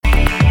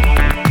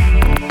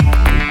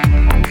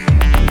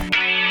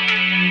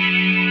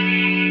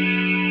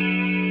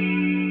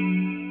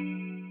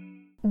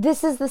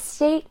This is The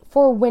State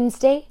for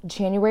Wednesday,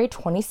 January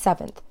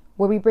 27th,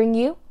 where we bring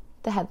you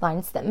the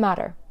headlines that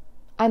matter.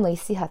 I'm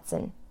Lacey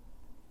Hudson.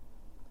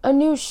 A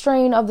new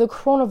strain of the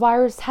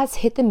coronavirus has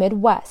hit the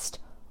Midwest.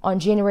 On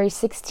January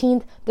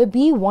 16th, the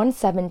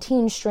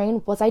B117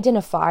 strain was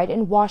identified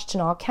in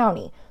Washtenaw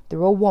County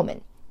through a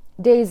woman.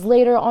 Days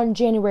later, on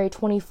January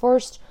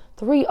 21st,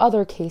 3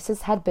 other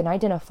cases had been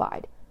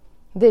identified.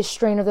 This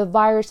strain of the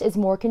virus is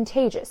more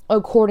contagious,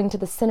 according to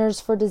the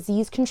Centers for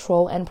Disease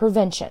Control and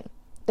Prevention.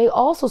 They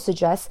also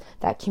suggest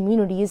that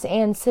communities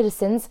and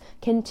citizens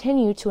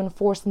continue to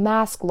enforce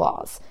mask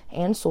laws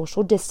and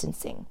social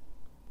distancing.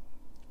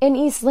 In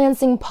East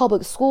Lansing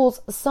public schools,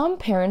 some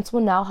parents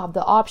will now have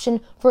the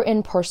option for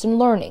in-person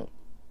learning.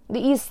 The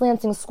East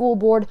Lansing School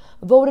Board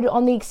voted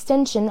on the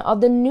extension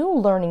of the new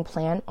learning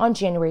plan on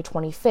January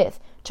 25th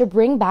to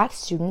bring back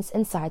students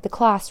inside the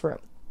classroom.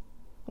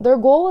 Their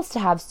goal is to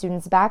have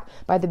students back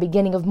by the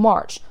beginning of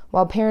March,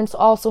 while parents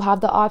also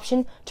have the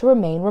option to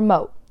remain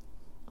remote.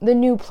 The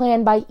new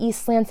plan by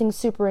East Lansing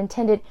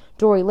Superintendent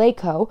Dory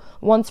Lako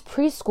wants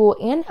preschool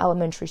and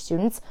elementary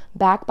students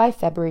back by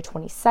February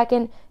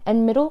 22nd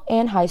and middle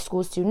and high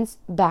school students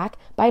back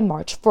by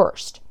March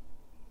 1st.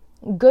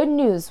 Good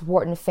news,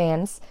 Wharton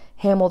fans.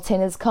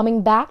 Hamilton is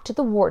coming back to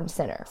the Wharton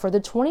Center for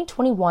the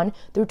 2021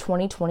 through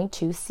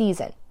 2022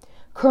 season.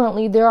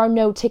 Currently, there are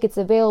no tickets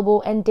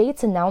available and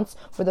dates announced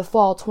for the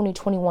fall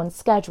 2021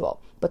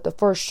 schedule, but the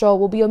first show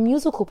will be a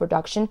musical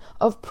production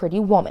of Pretty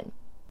Woman.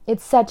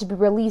 It's set to be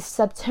released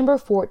September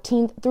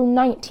 14th through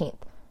 19th.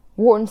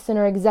 Wharton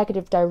Center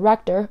Executive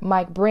Director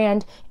Mike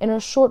Brand, in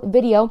a short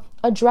video,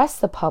 addressed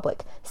the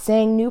public,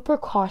 saying new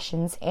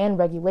precautions and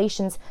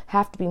regulations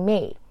have to be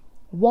made.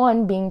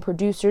 One being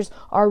producers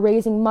are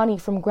raising money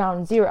from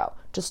ground zero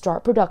to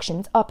start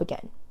productions up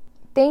again.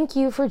 Thank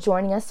you for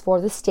joining us for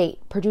The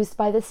State, produced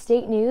by The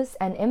State News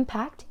and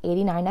Impact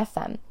 89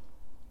 FM.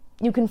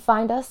 You can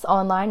find us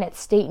online at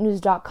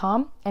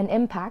statenews.com and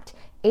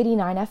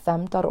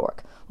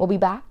impact89fm.org. We'll be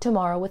back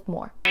tomorrow with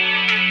more.